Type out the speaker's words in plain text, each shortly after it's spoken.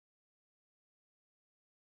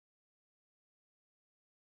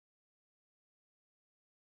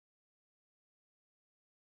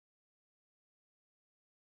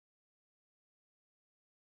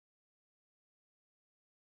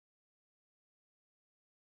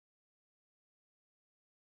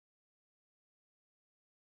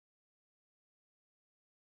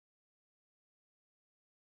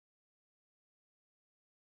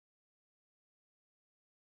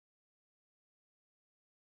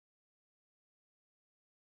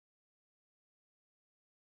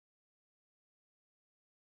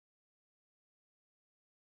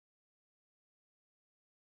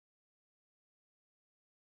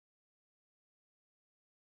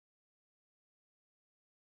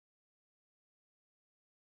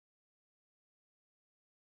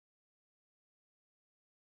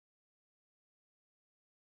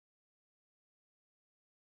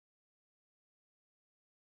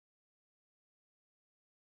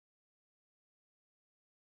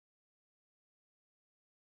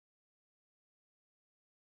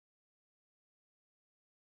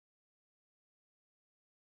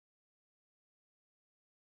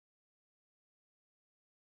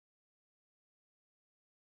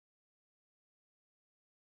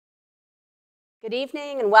Good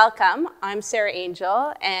evening and welcome. I'm Sara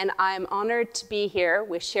Angel, and I'm honored to be here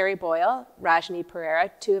with Shary Boyle, Rajni Perera,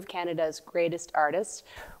 two of Canada's greatest artists.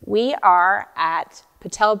 We are at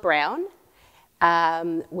Patel Brown,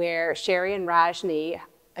 where Shary and Rajni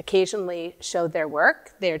occasionally show their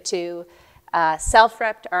work. They're two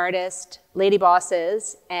self-repped artists, lady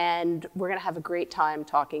bosses, and we're going to have a great time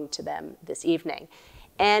talking to them this evening.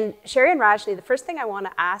 And Shary and Rajni, the first thing I want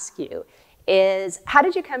to ask you is, how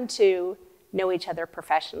did you come to know each other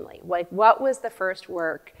professionally? Like, what was the first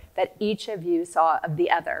work that each of you saw of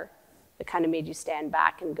the other that kind of made you stand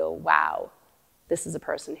back and go, wow, this is a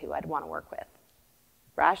person who I'd want to work with?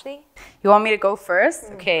 Rajni? You want me to go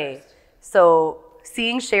first? Okay. So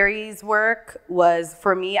seeing Shary's work was,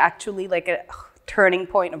 for me, actually like a turning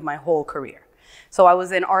point of my whole career. So I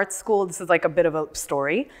was in art school. This is like a bit of a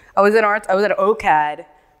story. I was at OCAD,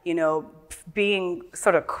 you know, being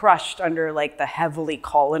sort of crushed under like the heavily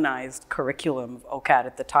colonized curriculum of OCAD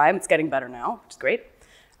at the time. It's getting better now, which is great.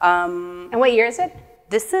 And what year is it?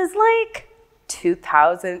 This is like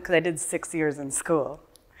 2000, because I did 6 years in school.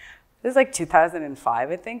 This is like 2005,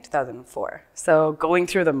 I think, 2004. So going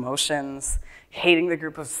through the motions, hating the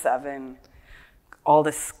group of 7, all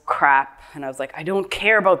this crap. And I was like, I don't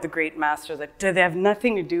care about the great masters. Like, they have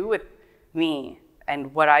nothing to do with me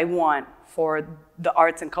and what I want for the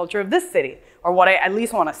arts and culture of this city, or what I at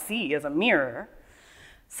least want to see as a mirror.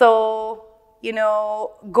 So, you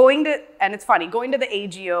know, and it's funny, going to the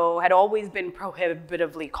AGO had always been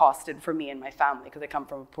prohibitively costed for me and my family, because I come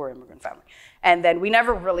from a poor immigrant family. And then we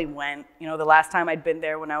never really went. You know, the last time I'd been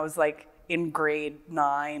there when I was like in grade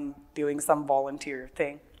 9 doing some volunteer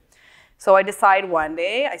thing. So I decided one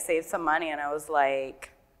day, I saved some money and I was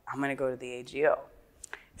like, I'm gonna go to the AGO.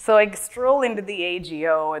 So I stroll into the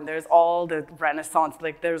AGO and there's all the Renaissance,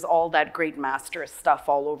 like there's all that great master stuff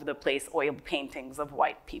all over the place, oil paintings of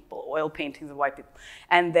white people.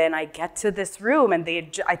 And then I get to this room and they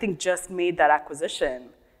had, I think, just made that acquisition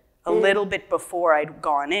a little bit before I'd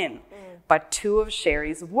gone in. But 2 of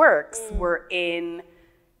Shary's works were in,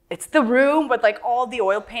 it's the room with like all the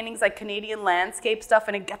oil paintings, like Canadian landscape stuff,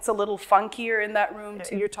 and it gets a little funkier in that room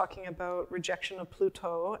too. You're talking about Rejection of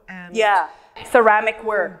Pluto and ceramic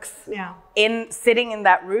works. Yeah. Sitting in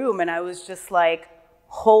that room, and I was just like,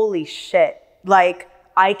 holy shit, like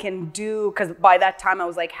I can do, because by that time I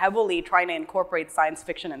was like heavily trying to incorporate science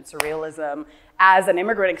fiction and surrealism as an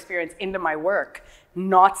immigrant experience into my work,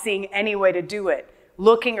 not seeing any way to do it.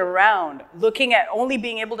 Looking around, looking at only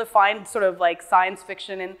being able to find sort of like science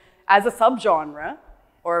fiction as a subgenre,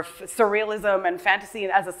 or surrealism and fantasy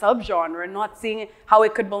as a subgenre, and not seeing how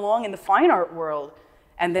it could belong in the fine art world.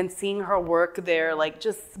 And then seeing her work there, like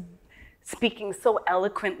just speaking so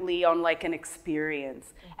eloquently on like an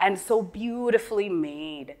experience, and so beautifully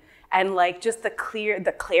made. And like just the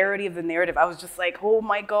clarity of the narrative. I was just like, oh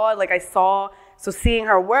my God, like seeing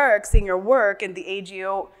her work in the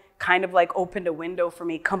AGO kind of like opened a window for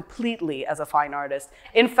me completely as a fine artist.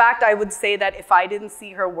 In fact, I would say that if I didn't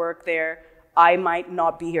see her work there, I might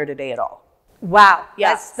not be here today at all. Wow,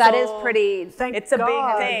 yes, that is pretty. It's a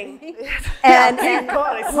big thing. And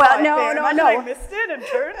God, I missed it and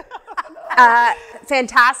turned.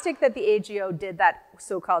 Fantastic that the AGO did that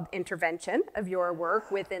so-called intervention of your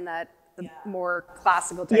work within that more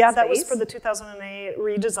classical type Yeah, space. that was for the 2008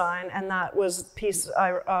 redesign, and that piece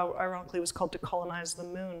ironically was called To Colonize the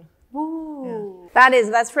Moon. Ooh. Yeah.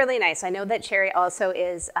 That's really nice. I know that Shary also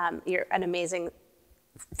is you're an amazing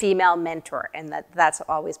female mentor, and that's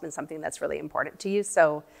always been something that's really important to you.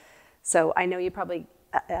 So I know you probably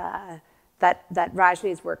that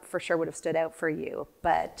Rajni's work for sure would have stood out for you,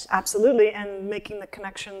 but absolutely. And making the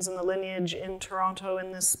connections and the lineage in Toronto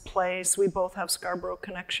in this place, we both have Scarborough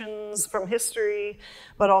connections from history,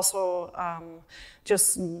 but also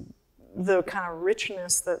just the kind of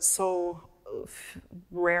richness that's so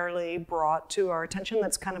rarely brought to our attention.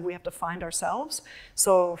 That's kind of, we have to find ourselves.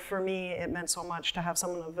 So for me, it meant so much to have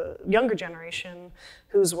someone of a younger generation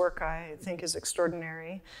whose work I think is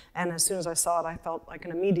extraordinary. And as soon as I saw it, I felt like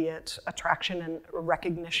an immediate attraction and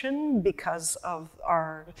recognition because of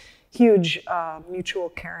our huge mutual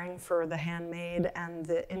caring for the handmade and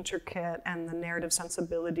the intricate and the narrative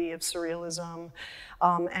sensibility of surrealism,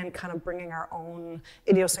 and kind of bringing our own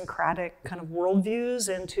idiosyncratic kind of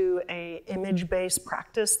worldviews into a image-based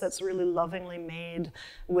practice that's really lovingly made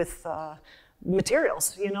with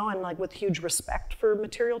materials, you know, and like with huge respect for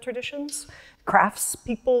material traditions,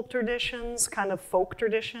 craftspeople traditions, kind of folk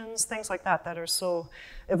traditions, things like that that are so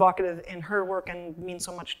evocative in her work and mean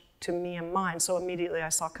so much to me and mine. So immediately I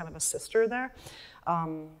saw kind of a sister there.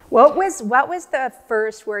 What was the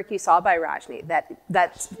first work you saw by Rajni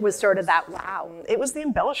that was sort of that wow? It was the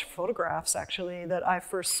embellished photographs, actually, that I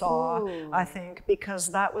first saw, I think,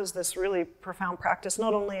 because that was this really profound practice,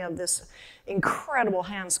 not only of this incredible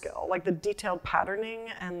hand skill, like the detailed patterning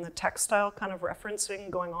and the textile kind of referencing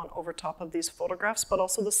going on over top of these photographs, but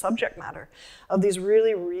also the subject matter of these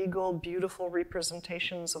really regal, beautiful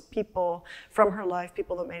representations of people from her life,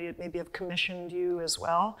 people that maybe have commissioned you as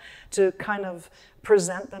well, to kind of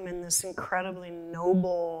present them in this incredibly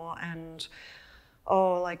noble and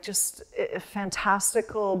like just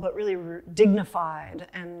fantastical, but really dignified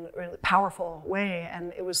and really powerful way.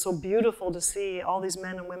 And it was so beautiful to see all these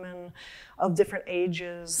men and women of different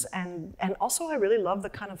ages. And also I really love the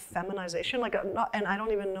kind of feminization, like and I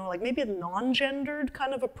don't even know, like maybe a non-gendered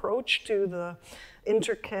kind of approach to the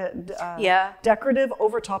intricate, decorative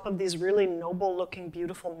over top of these really noble looking,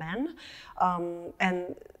 beautiful men.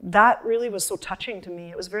 And that really was so touching to me.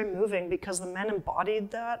 It was very moving because the men embodied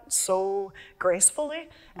that so gracefully,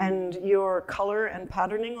 and your color and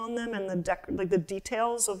patterning on them and the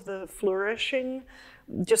details of the flourishing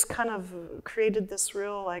just kind of created this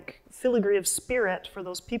real like filigree of spirit for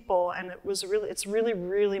those people, and it's really,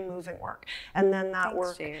 really moving work. And then that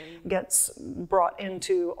work gets brought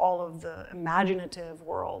into all of the imaginative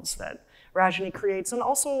worlds that Rajni creates. And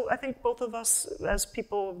also, I think both of us as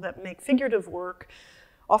people that make figurative work,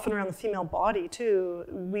 often around the female body too,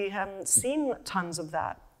 we haven't seen tons of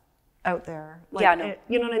that out there. Like,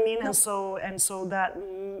 you know what I mean? No. And so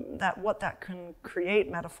that what that can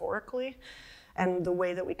create metaphorically, and the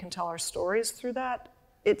way that we can tell our stories through that,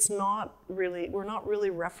 we're not really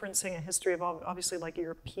referencing a history of obviously like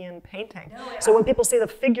European painting. No, so when people say the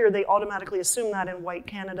figure, they automatically assume that in white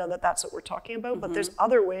Canada that's what we're talking about, but there's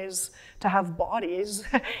other ways to have bodies.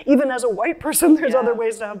 Even as a white person, there's other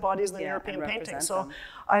ways to have bodies than European painting. So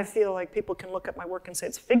I feel like people can look at my work and say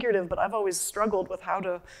it's figurative, but I've always struggled with how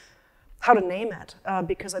to name it,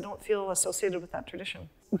 because I don't feel associated with that tradition.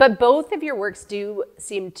 But both of your works do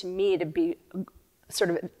seem to me to be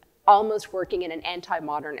sort of almost working in an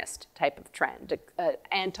anti-modernist type of trend, an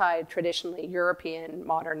anti-traditionally European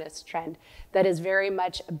modernist trend that is very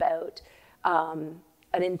much about an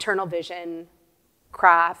internal vision,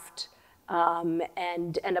 craft,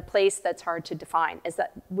 and a place that's hard to define.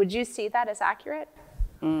 Would you see that as accurate?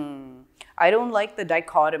 I don't like the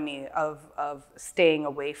dichotomy of staying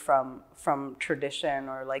away from tradition,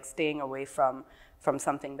 or like staying away from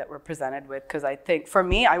something that we're presented with, because I think for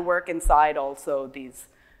me, I work inside also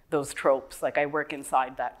those tropes. Like I work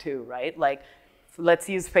inside that too, right? Like let's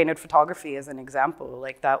use painted photography as an example.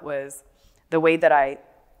 Like that was the way that I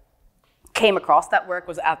came across that work,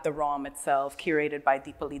 was at the ROM itself, curated by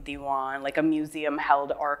Deepali Diwan, like a museum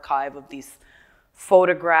held archive of these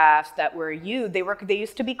photographs that were used. They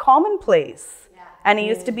used to be commonplace, and it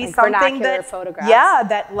used to be like something that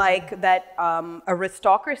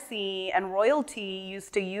aristocracy and royalty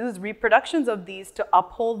used to use reproductions of these to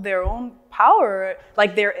uphold their own power,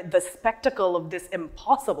 like the spectacle of this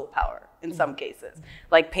impossible power in some cases,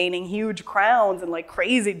 like painting huge crowns and like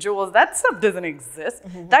crazy jewels. That stuff doesn't exist.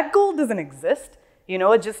 That gold doesn't exist. You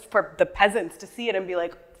know, it's just for the peasants to see it and be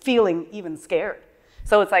like feeling even scared.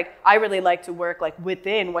 So it's like, I really like to work like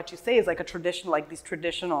within what you say is like a tradition, like these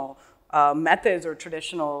traditional methods or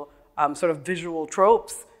traditional sort of visual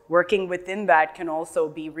tropes. Working within that can also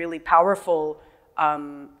be really powerful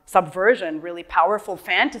subversion, really powerful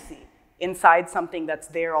fantasy inside something that's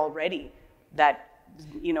there already, that,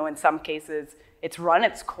 you know, in some cases it's run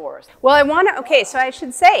its course. Well, so I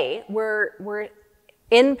should say we're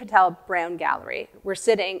in Patel Brown Gallery. We're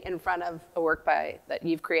sitting in front of a work that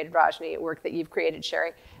you've created, Rajni, a work that you've created,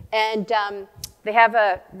 Shary. And they have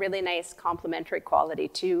a really nice complementary quality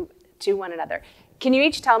to one another. Can you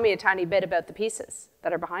each tell me a tiny bit about the pieces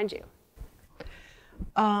that are behind you?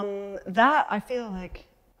 That, I feel like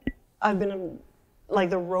I've been, like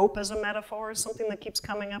the rope as a metaphor is something that keeps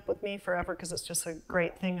coming up with me forever, because it's just a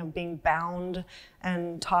great thing of being bound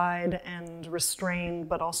and tied and restrained,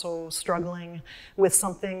 but also struggling with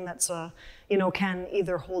something that's can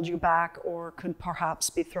either hold you back or could perhaps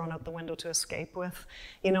be thrown out the window to escape with.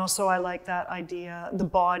 So I like that idea. The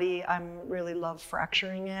body, I really love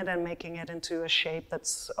fracturing it and making it into a shape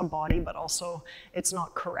that's a body, but also it's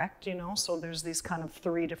not correct, So there's these kind of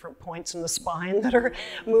 3 different points in the spine that are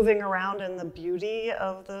moving around, and the beauty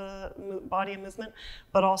of the body and movement,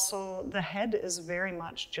 but also the head is very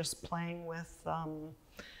much just playing with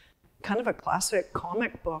kind of a classic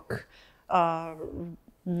comic book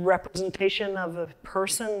representation of a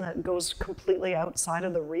person that goes completely outside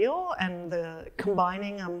of the real, and the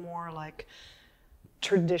combining a more like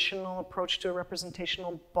traditional approach to a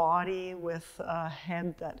representational body with a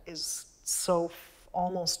head that is so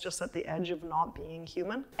almost just at the edge of not being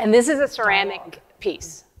human. And this is a ceramic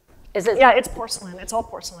piece. Is it? Yeah, it's porcelain. It's all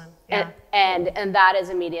porcelain. Yeah. And that is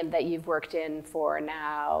a medium that you've worked in for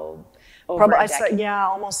now over Probably, a decade.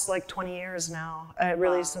 almost like 20 years now,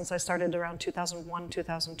 really, since I started around 2001,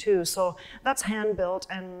 2002. So that's hand-built,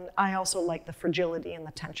 and I also like the fragility and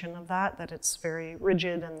the tension of that it's very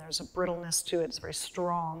rigid and there's a brittleness to it. It's very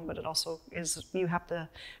strong, but it also is, you have to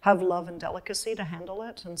have love and delicacy to handle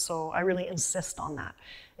it, and so I really insist on that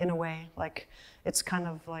in a way. Like, it's kind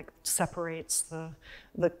of like separates the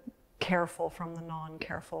careful from the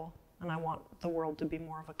non-careful, and I want the world to be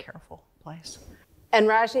more of a careful place. And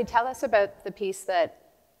Rajni, tell us about the piece that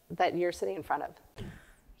you're sitting in front of.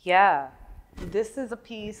 Yeah, this is a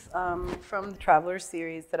piece from the Traveler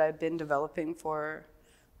series that I've been developing for.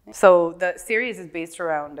 So the series is based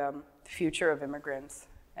around the future of immigrants,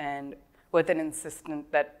 and with an insistence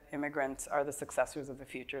that immigrants are the successors of the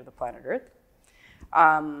future of the planet Earth.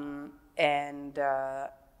 And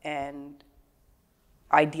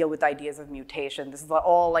I deal with ideas of mutation. This is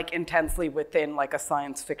all like intensely within like a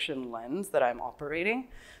science fiction lens that I'm operating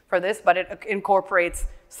for this, but it incorporates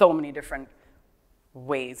so many different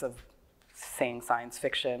ways of saying science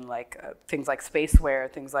fiction, like things like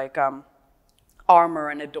spaceware, things like armor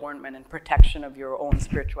and adornment and protection of your own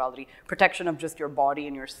spirituality, protection of just your body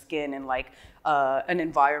and your skin, and like an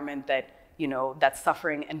environment that, you know, that's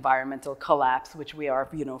suffering environmental collapse, which we are,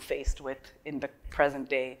 you know, faced with in the present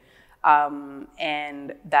day.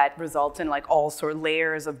 And that results in like all sort of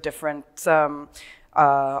layers of different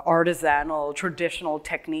artisanal, traditional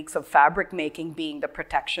techniques of fabric making being the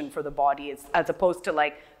protection for the body, as opposed to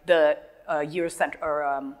like the Eurocentric or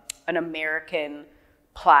an American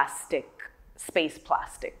plastic, space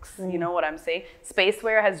plastics. You know what I'm saying?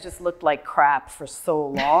 Spaceware has just looked like crap for so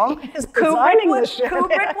long. Kubrick was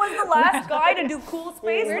the last guy to do cool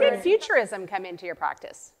spaceware. Where did futurism come into your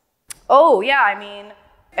practice? Oh yeah, I mean,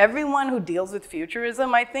 everyone who deals with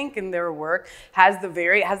futurism, I think, in their work has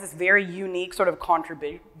this very unique sort of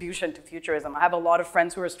contribution to futurism. I have a lot of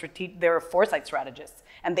friends who are they're foresight strategists,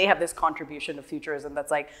 and they have this contribution to futurism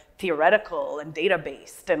that's like theoretical and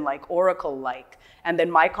data-based and like Oracle-like. And then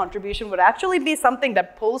my contribution would actually be something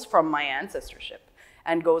that pulls from my ancestorship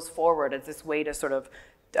and goes forward as this way to sort of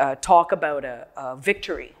talk about a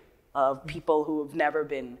victory of people who have never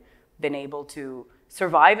been able to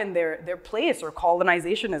survive in their place, or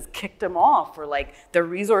colonization has kicked them off, or like their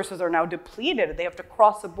resources are now depleted, they have to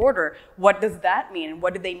cross a border. What does that mean? And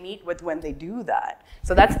what do they meet with when they do that?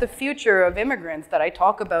 So that's the future of immigrants that I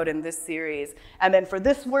talk about in this series. And then for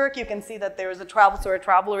this work, you can see that there is a traveler. So a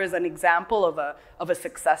traveler is an example of a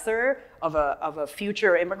successor of a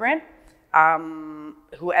future immigrant, and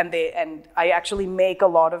I actually make a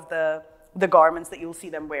lot of the garments that you'll see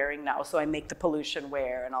them wearing now. So I make the pollution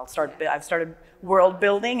wear, and I've started world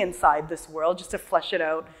building inside this world just to flesh it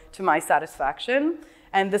out to my satisfaction.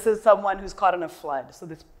 And this is someone who's caught in a flood. So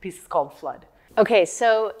this piece is called Flood. Okay,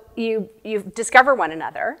 so you discover one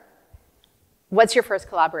another. What's your first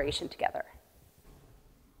collaboration together?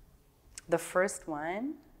 The first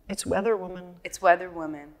one? It's Weather Woman. It's Weather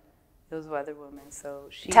Woman. It was Weather Woman. So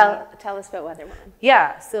she tell us about Weather Woman.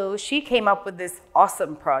 Yeah, so she came up with this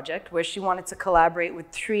awesome project where she wanted to collaborate with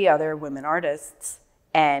 3 other women artists,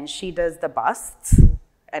 and she does the busts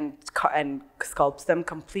and sculpts them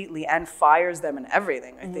completely and fires them and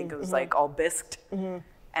everything. I think it was like all bisqued.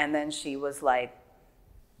 And then she was like,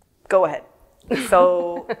 go ahead.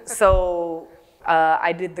 So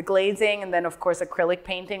I did the glazing, and then of course acrylic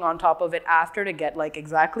painting on top of it after to get like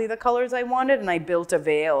exactly the colors I wanted, and I built a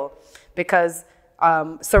veil because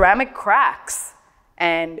ceramic cracks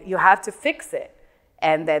and you have to fix it.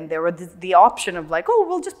 And then there was the option of like, oh,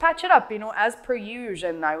 we'll just patch it up, you know, as per usual.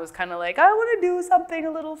 And I was kind of like, I want to do something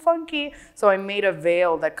a little funky. So I made a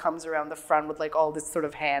veil that comes around the front with like all this sort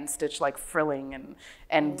of hand stitch like frilling,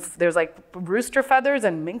 and there's like rooster feathers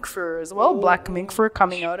and mink fur as well, black mink fur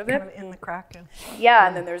coming out of it. Kind of in the crack. Yeah,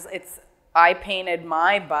 and then I painted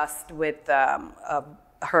my bust with,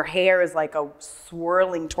 her hair is like a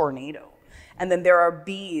swirling tornado. And then there are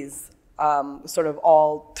bees sort of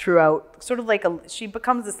all throughout, sort of like she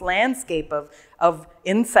becomes this landscape of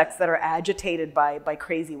insects that are agitated by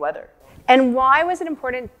crazy weather. And why was it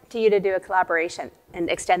important to you to do a collaboration and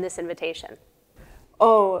extend this invitation?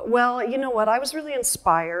 Oh, well, you know what? I was really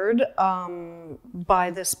inspired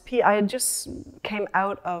by this piece. I had just came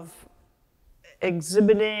out of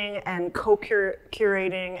exhibiting and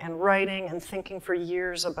co-curating and writing and thinking for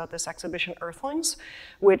years about this exhibition Earthlings,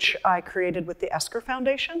 which I created with the Esker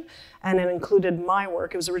Foundation, and it included my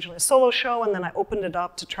work. It was originally a solo show, and then I opened it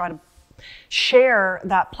up to try to share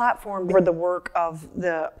that platform for the work of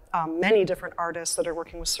the many different artists that are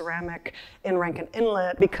working with ceramic in Rankin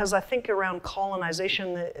Inlet, because I think around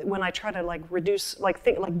colonization, when I try to like reduce, like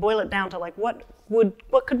think, like boil it down to like what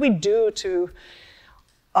could we do to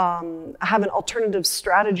have an alternative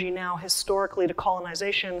strategy now historically to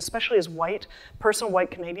colonization, especially as white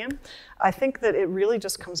Canadian, I think that it really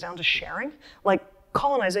just comes down to sharing. Like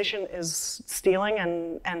colonization is stealing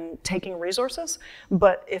and taking resources,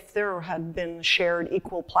 but if there had been shared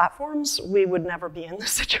equal platforms, we would never be in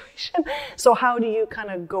this situation. So how do you kind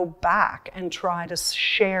of go back and try to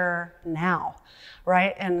share now?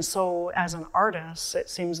 Right? And so as an artist, it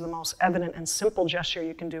seems the most evident and simple gesture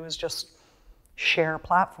you can do is just share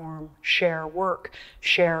platform, share work,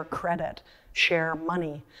 share credit, share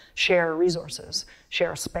money, share resources,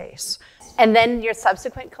 share space. And then your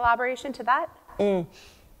subsequent collaboration to that? You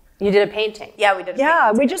did a painting. Yeah, we did a painting.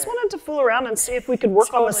 Yeah, we just wanted to fool around and see if we could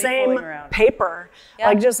work on the same paper. Yeah.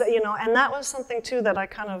 Like just, you know, and that was something too that I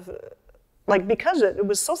kind of, like because it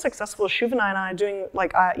was so successful, Shuvana and I doing,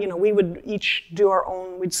 like, you know, we would each do our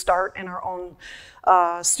own, we'd start in our own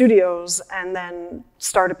studios and then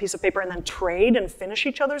start a piece of paper and then trade and finish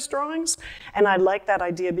each other's drawings. And I like that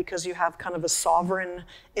idea because you have kind of a sovereign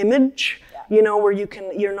image, you know, where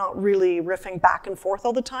you're not really riffing back and forth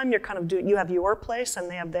all the time. You're kind of you have your place and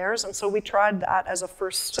they have theirs. And so we tried that as a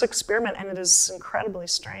first experiment, and it is incredibly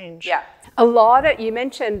strange. Yeah. You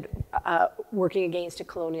mentioned working against a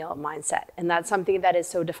colonial mindset, and that's something that is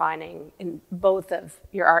so defining in both of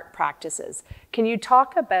your art practices. Can you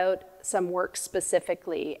talk about some work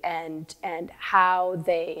specifically and how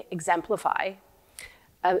they exemplify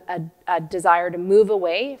a desire to move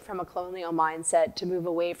away from a colonial mindset, to move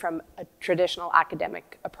away from a traditional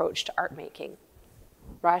academic approach to art making?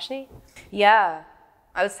 Rajni? Yeah,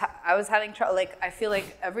 I was having trouble. Like I feel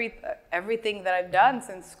like everything that I've done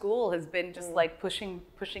since school has been just like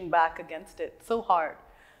pushing back against it so hard.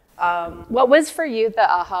 What was for you the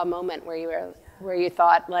aha moment where you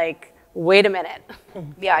thought like, wait a minute.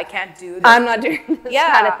 Yeah, I can't do this. I'm not doing this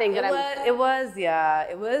kind of thing. It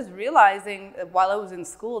was realizing while I was in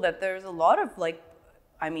school that there's a lot of like,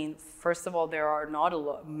 I mean, first of all, there are not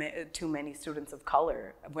too many students of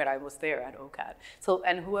color when I was there at OCAD. So,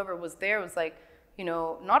 and whoever was there was like, you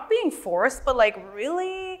know, not being forced, but like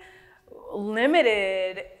really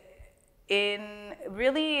limited in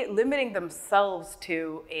really limiting themselves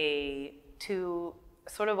to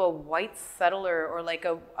sort of a white settler or like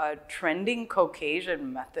a trending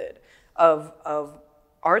Caucasian method of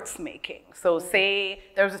arts making. So say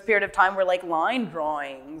there was a period of time where like line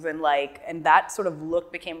drawings and that sort of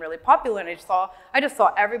look became really popular, and I just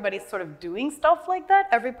saw everybody sort of doing stuff like that.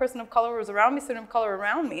 Every person of color was around me, student of color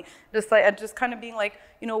around me, just kind of being like,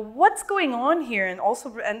 you know, what's going on here?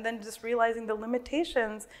 And then just realizing the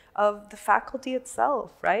limitations of the faculty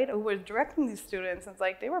itself, right? Who were directing these students. It's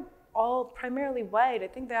like they were all primarily white. I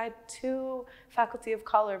think they had 2 faculty of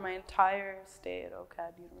color my entire stay at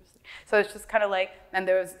OCAD University. So it's just kind of like, and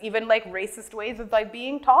there was even like racist ways of like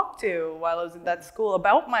being talked to while I was in that school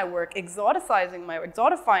about my work, exotifying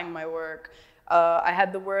my work. I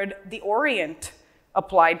had the word the Orient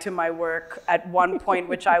applied to my work at one point,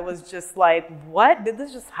 which I was just like, what? Did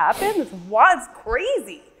this just happen? This was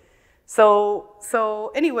crazy.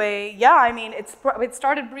 So anyway, yeah, I mean, it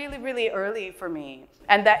started really, really early for me.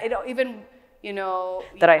 And that it even, you know,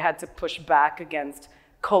 that I had to push back against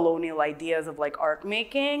colonial ideas of like art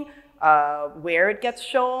making, where it gets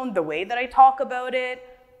shown, the way that I talk about it,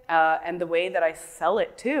 and the way that I sell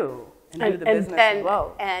it too, and do the business as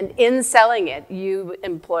well. And in selling it, you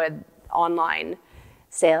employed online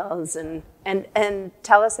sales and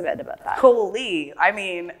tell us a bit about that. Holy, I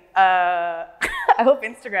mean, I hope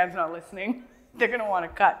Instagram's not listening. They're gonna want to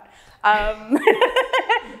cut.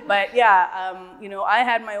 But yeah, you know, I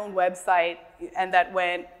had my own website, and that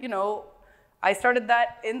went, you know, I started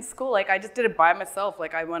that in school. Like I just did it by myself.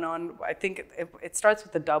 Like I went on, I think it starts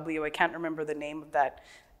with a W. I can't remember the name of that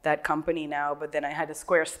company now, but then I had a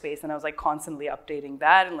Squarespace, and I was like constantly updating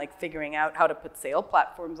that and like figuring out how to put sale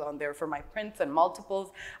platforms on there for my prints and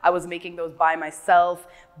multiples. I was making those by myself,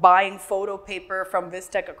 buying photo paper from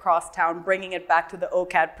Vistec across town, bringing it back to the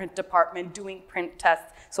OCAD print department, doing print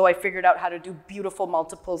tests. So I figured out how to do beautiful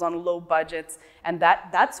multiples on low budgets. And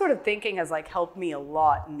that sort of thinking has like helped me a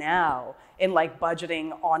lot now in like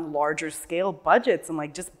budgeting on larger scale budgets and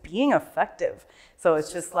like just being effective. So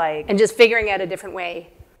it's just like... And just figuring out a different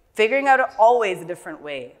way figuring out always a different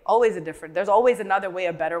way, there's always another way,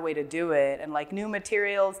 a better way to do it. And like new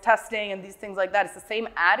materials, testing and these things like that. It's the same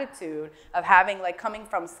attitude of having like coming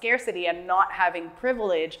from scarcity and not having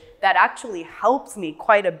privilege that actually helps me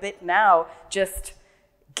quite a bit now, just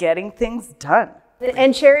getting things done.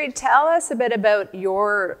 And Shary, tell us a bit about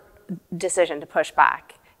your decision to push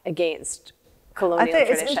back against colonial I think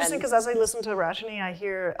tradition. it's interesting because as I listen to Rajni, I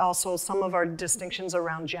hear also some of our distinctions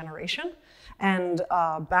around generation and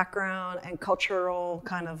background and cultural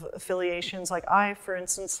kind of affiliations. Like I, for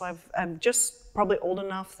instance, I'm just probably old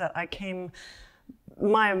enough that I came, a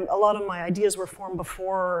lot of my ideas were formed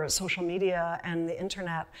before social media and the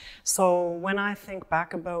internet. So when I think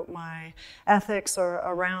back about my ethics or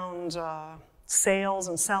around sales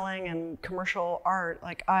and selling and commercial art,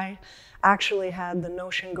 like I actually had the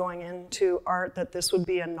notion going into art that this would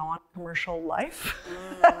be a non-commercial life.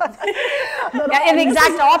 And the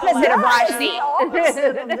exact opposite of Rajni.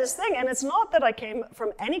 Opposite of this thing. And it's not that I came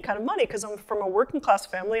from any kind of money, because I'm from a working class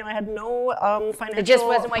family and I had no financial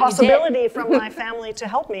possibility from my family to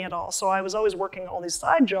help me at all. So I was always working all these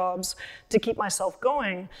side jobs to keep myself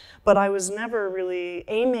going, but I was never really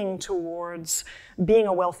aiming towards being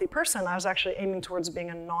a wealthy person. I was actually aiming towards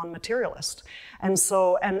being a non-materialist. And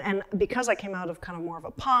so, and because I came out of kind of more of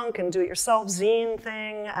a punk and do-it-yourself zine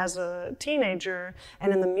thing as a teenager,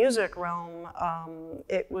 and in the music realm,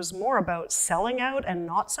 it was more about selling out and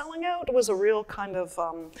not selling out. It was a real kind of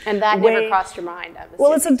and that never crossed your mind.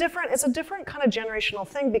 Well, it's a different kind of generational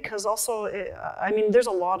thing, because also, I mean, there's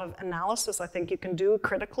a lot of analysis I think you can do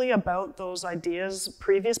critically about those ideas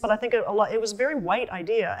previous, but I think it was a very white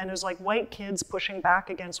idea, and it was like white kids pushing back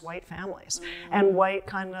against white families and white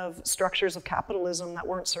kind of structures of capitalism that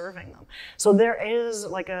weren't serving them. So there is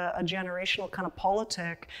like a generational kind of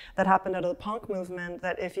politic that happened out of the punk movement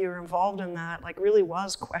that, if you were involved in that, like really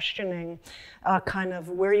was questioning kind of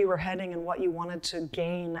where you were heading and what you wanted to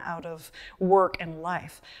gain out of work and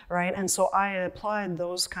life, right? And so I applied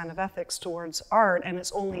those kind of ethics towards art, and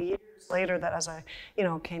it's only years later that, as I,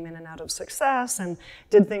 came in and out of success and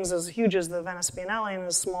did things as huge as the Venice Biennale and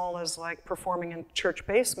as small as like performing in church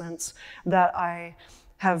basements, that I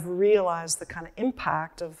have realized the kind of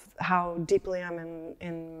impact of how deeply I'm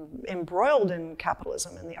embroiled in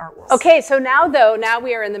capitalism in the art world. Okay, so now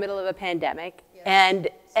we are in the middle of a pandemic, and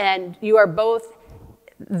you are both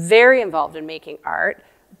very involved in making art,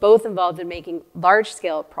 both involved in making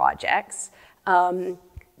large-scale projects.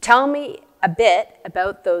 Tell me a bit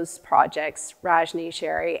about those projects, Rajni,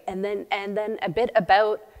 Shary, and then a bit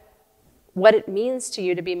about what it means to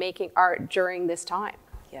you to be making art during this time.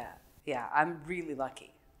 Yeah, I'm really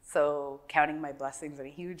lucky. So counting my blessings in a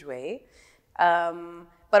huge way,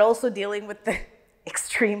 but also dealing with the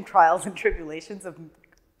extreme trials and tribulations of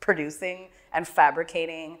producing and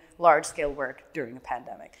fabricating large-scale work during a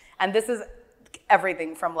pandemic. And this is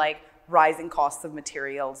everything from like rising costs of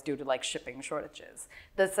materials due to like shipping shortages.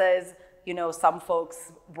 This is, some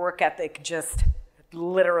folks' work ethic just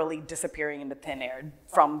literally disappearing into thin air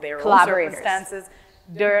from their own circumstances.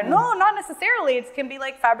 No, not necessarily. It can be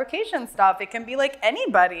like fabrication stuff. It can be like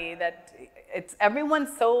anybody everyone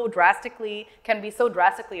can be so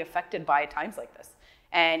drastically affected by times like this.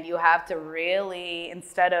 And you have to really,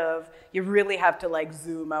 you really have to like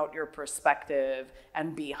zoom out your perspective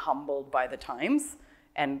and be humbled by the times.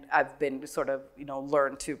 And I've been sort of,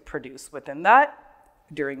 learned to produce within that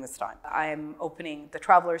during this time. I'm opening the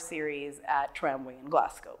Traveller series at Tramway in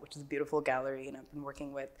Glasgow, which is a beautiful gallery, and I've been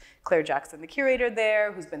working with Claire Jackson, the curator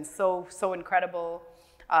there, who's been so incredible.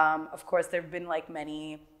 Of course, there have been like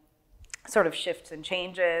many sort of shifts and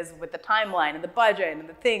changes with the timeline and the budget and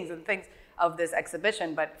the things of this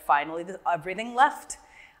exhibition, but finally everything left.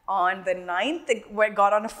 On the 9th, it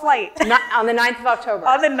got on a flight. On the 9th of October.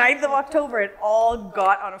 On the 9th of October, it all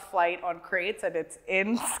got on a flight on crates, and it's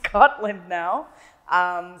in Scotland now.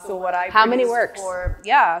 So what I How many works?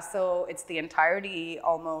 So it's the entirety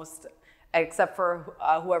almost, except for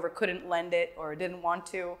whoever couldn't lend it or didn't want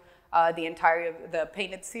to, the entirety of the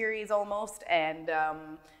painted series almost, and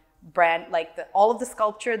all of the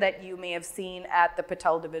sculpture that you may have seen at the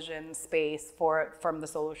Patel Division space from the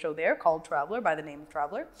solo show there called Traveller, by the name of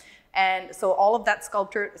Traveller. And so all of that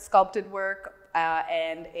sculpted work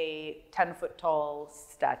and a 10-foot tall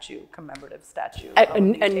commemorative statue.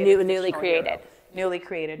 Newly created. Newly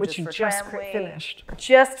created, which just for just Tramway. finished.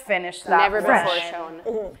 Just finished that. Never before shown.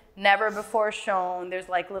 Mm-hmm. Never before shown. There's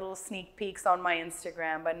like little sneak peeks on my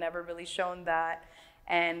Instagram, but never really shown that.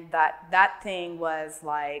 And that thing was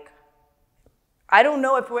like, I don't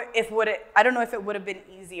know if it would have been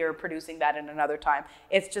easier producing that in another time.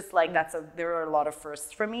 It's just like there are a lot of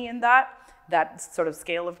firsts for me in that sort of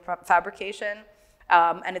scale of fabrication.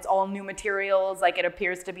 and it's all new materials. Like it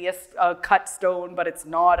appears to be a cut stone, but it's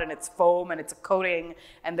not, and it's foam, and it's a coating,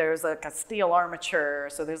 and there's like a steel armature.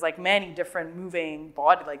 So there's like many different moving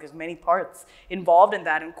body, like there's many parts involved in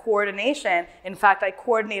that, and coordination. In fact, I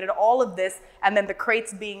coordinated all of this, and then the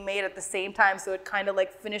crates being made at the same time, so it kind of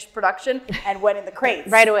like finished production and went in the crates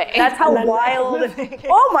right away. That's how wild.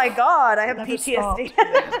 Oh my God, I have Never PTSD.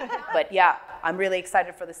 But yeah, I'm really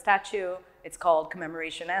excited for the statue. It's called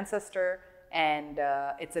Commemoration Ancestor, and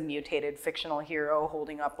it's a mutated fictional hero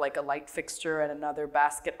holding up like a light fixture and another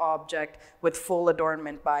basket object with full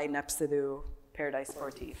adornment by Nepsidou, Paradise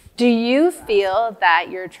Sportif. Do you feel that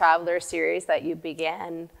your Traveler series that you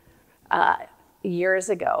began years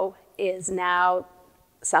ago is now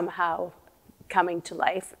somehow coming to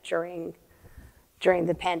life during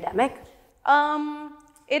the pandemic?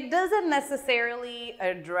 It doesn't necessarily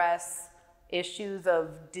address issues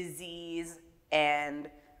of disease and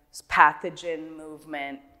pathogen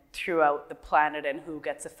movement throughout the planet and who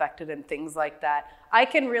gets affected and things like that. I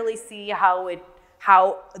can really see how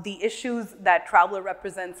the issues that Traveler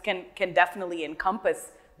represents can definitely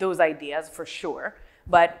encompass those ideas for sure.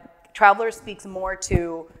 But Traveler speaks more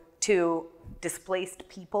to displaced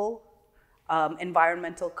people,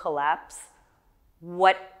 environmental collapse,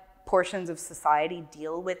 what portions of society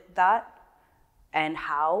deal with that, and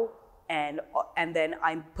how, and then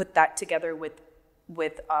I put that together with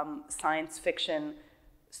science fiction,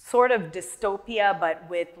 sort of dystopia, but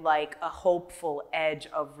with like a hopeful edge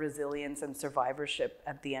of resilience and survivorship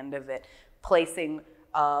at the end of it, placing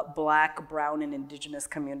Black, Brown, and Indigenous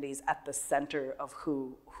communities at the center of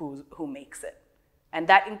who makes it. And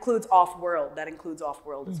that includes off-world. That includes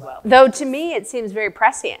off-world as well. Though to me, it seems very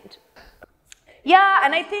prescient. Yeah,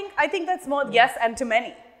 and I think that's more, yes, and to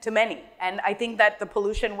many. And I think that the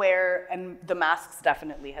pollution wear and the masks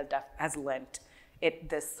definitely has lent it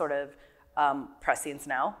this sort of prescience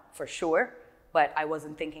now, for sure. But I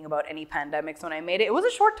wasn't thinking about any pandemics when I made it. It was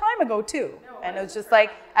a short time ago too. And it was just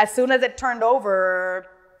like, as soon as it turned over,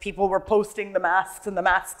 people were posting the masks. And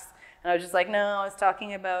I was just like, no, I was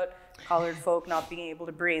talking about colored folk not being able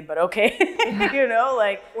to breathe, but okay. You know,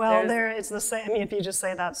 like. Well, it's the same. I mean, if you just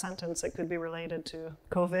say that sentence, it could be related to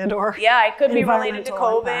COVID or. Yeah, it could be related to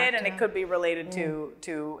COVID, impact, and it could be related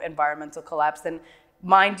to environmental collapse. And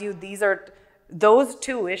mind you, those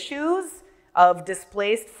two issues of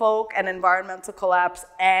displaced folk and environmental collapse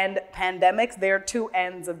and pandemics, they're two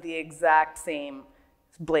ends of the exact same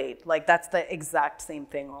blade. Like that's the exact same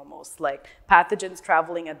thing almost. Like pathogens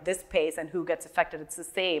traveling at this pace and who gets affected, it's the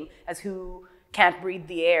same as who can't breathe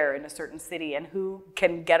the air in a certain city and who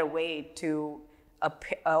can get away to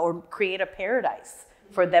or create a paradise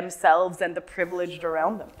for themselves and the privileged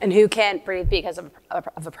around them. And who can't breathe because of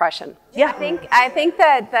oppression. Yeah. I think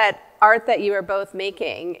that art that you are both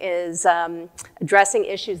making is addressing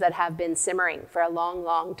issues that have been simmering for a long,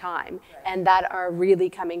 long time and that are really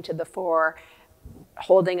coming to the fore,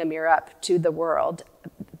 holding a mirror up to the world.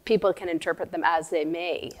 People can interpret them as they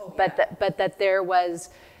may, but that there was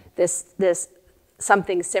this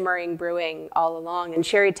something simmering, brewing all along. And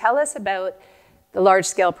Shary, tell us about the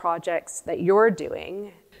large-scale projects that you're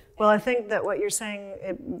doing. Well, I think that what you're saying,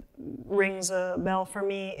 it rings a bell for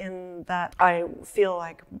me in that I feel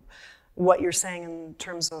like what you're saying in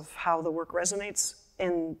terms of how the work resonates,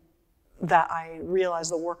 in that I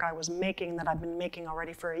realized the work I was making, that I've been making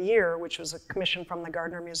already for a year, which was a commission from the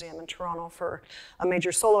Gardner Museum in Toronto for a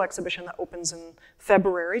major solo exhibition that opens in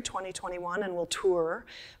February 2021 and will tour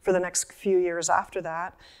for the next few years after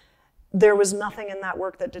that. There was nothing in that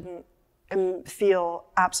work that didn't feel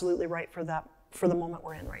absolutely right for the moment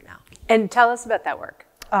we're in right now. And tell us about that work.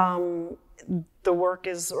 The work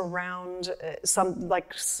is around some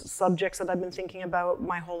subjects that I've been thinking about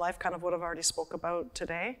my whole life, kind of what I've already spoke about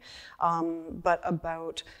today, but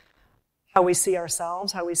about how we see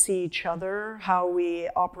ourselves, how we see each other, how we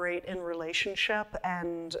operate in relationship,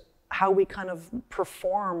 and how we kind of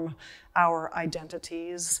perform our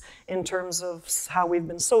identities in terms of how we've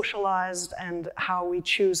been socialized and how we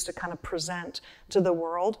choose to kind of present to the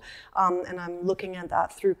world. And I'm looking at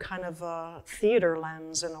that through kind of a theater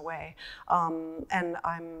lens in a way. And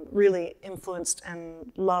I'm really influenced and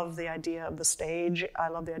love the idea of the stage. I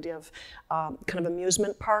love the idea of kind of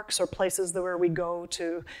amusement parks or places where we go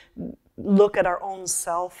to look at our own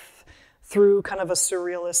self through kind of a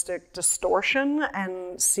surrealistic distortion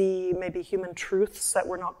and see maybe human truths that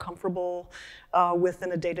we're not comfortable with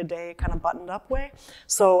in a day-to-day kind of buttoned-up way.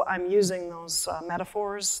 So I'm using those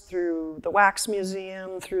metaphors through the wax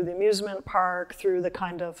museum, through the amusement park, through the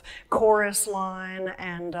kind of chorus line,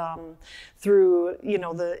 and through, you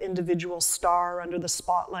know, the individual star under the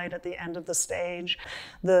spotlight at the end of the stage.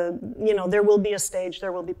 You know, there will be a stage,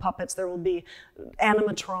 there will be puppets, there will be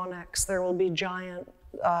animatronics, there will be giant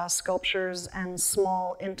sculptures and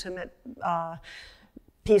small, intimate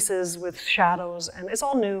pieces with shadows, and it's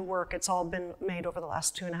all new work. It's all been made over the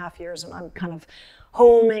last 2.5 years, and I'm kind of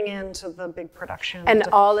homing into the big production. And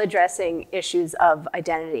all addressing issues of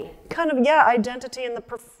identity. Kind of, yeah, identity and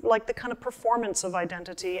the kind of performance of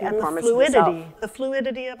identity and the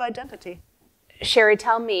fluidity of identity. Shary,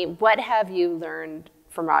 tell me, what have you learned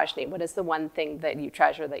from Rajni? What is the one thing that you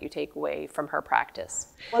treasure that you take away from her practice?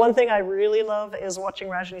 One thing I really love is watching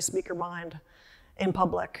Rajni speak her mind in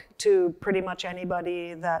public to pretty much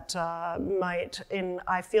anybody that might.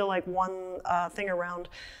 I feel like one thing around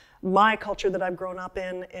my culture that I've grown up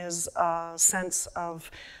in is a sense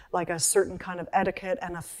of like a certain kind of etiquette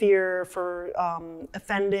and a fear for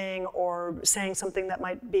offending or saying something that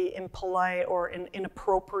might be impolite or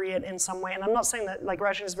inappropriate in some way. And I'm not saying that, like,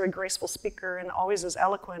 Rajni is a very graceful speaker and always is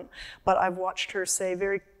eloquent, but I've watched her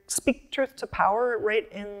speak truth to power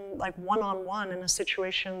right in like one-on-one in a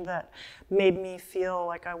situation that made me feel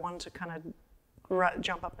like I wanted to kind of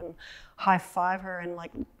jump up and high-five her and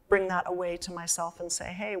like bring that away to myself and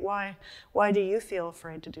say, hey, why do you feel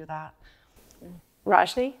afraid to do that?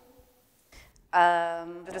 Rajni?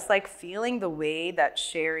 Just like feeling the way that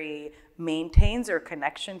Shary maintains her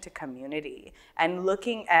connection to community and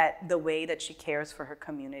looking at the way that she cares for her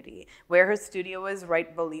community. Where her studio is,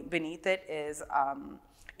 right beneath it is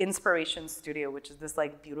Inspiration Studio, which is this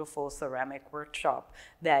like beautiful ceramic workshop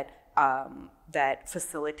that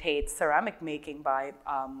facilitates ceramic making by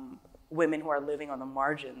women who are living on the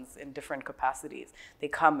margins in different capacities. They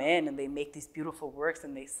come in and they make these beautiful works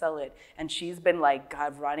and they sell it. And she's been like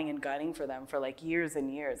running and gunning for them for like years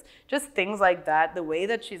and years. Just things like that, the way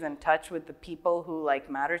that she's in touch with the people who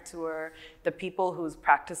like matter to her, the people whose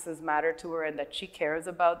practices matter to her and that she cares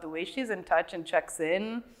about, the way she's in touch and checks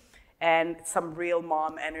in, and some real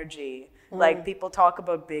mom energy. Like people talk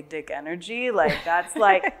about big dick energy, like that's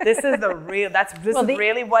like, this is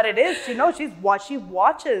really what it is. You know,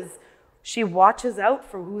 she watches out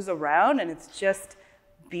for who's around, and it's just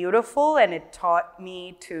beautiful, and it taught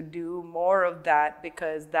me to do more of that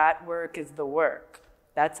because that work is the work.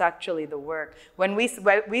 That's actually the work. When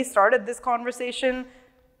we started this conversation,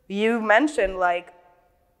 you mentioned like,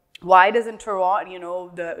 why doesn't Toronto, you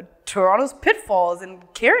know, Toronto's pitfalls in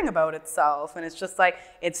caring about itself? And it's just like,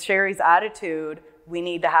 it's Shary's attitude. We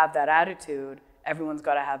need to have that attitude. Everyone's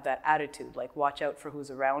got to have that attitude. Like, watch out for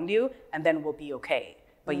who's around you, and then we'll be okay.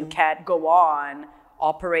 But you can't go on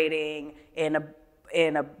operating in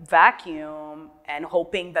a vacuum and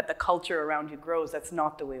hoping that the culture around you grows. That's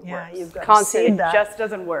not the way it works. You've got to seed that. It just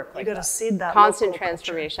doesn't work like that. You've got to seed that constant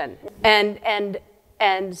transformation.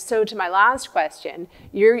 And so to my last question,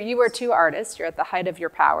 you are two artists. You're at the height of your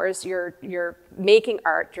powers. You're making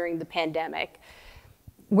art during the pandemic.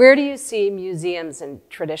 Where do you see museums and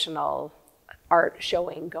traditional art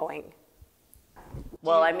showing going?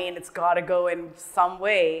 Well, I mean, it's got to go in some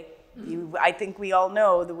way. I think we all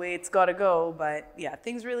know the way it's got to go, but yeah,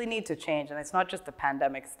 things really need to change. And it's not just the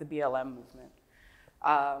pandemic, it's the BLM movement,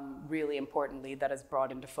 really importantly, that has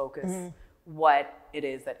brought into focus what it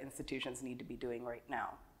is that institutions need to be doing right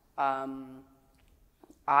now.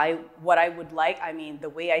 What I would like, I mean, the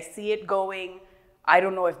way I see it going, I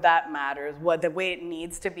don't know if that matters. The way it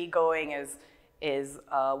needs to be going is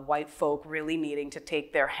white folk really needing to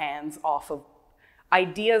take their hands off of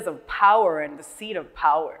ideas of power and the seat of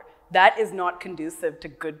power. That is not conducive to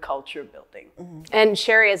good culture building. And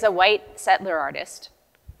Shary, as a white settler artist.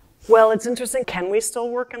 Well, it's interesting. Can we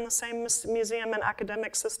still work in the same museum and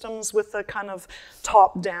academic systems with a kind of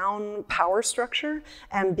top-down power structure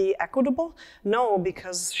and be equitable? No,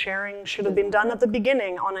 because sharing should have been done at the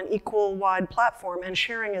beginning on an equal wide platform. And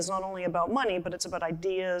sharing is not only about money, but it's about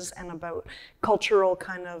ideas and about cultural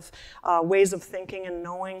kind of ways of thinking and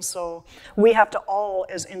knowing. So we have to all,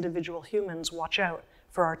 as individual humans, watch out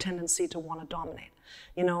for our tendency to want to dominate.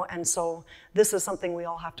 You know, and so this is something we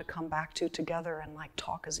all have to come back to together and like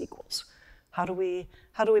talk as equals. How do we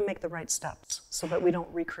make the right steps so that we don't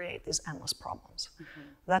recreate these endless problems?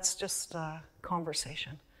 That's just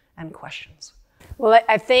conversation and questions. Well,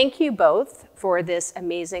 I thank you both for this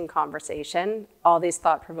amazing conversation, all these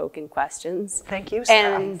thought-provoking questions. Thank you,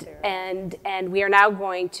 Sarah. And we are now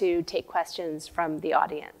going to take questions from the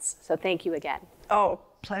audience. So thank you again. Oh,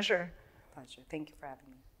 pleasure. Pleasure. Thank you for having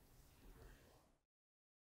me.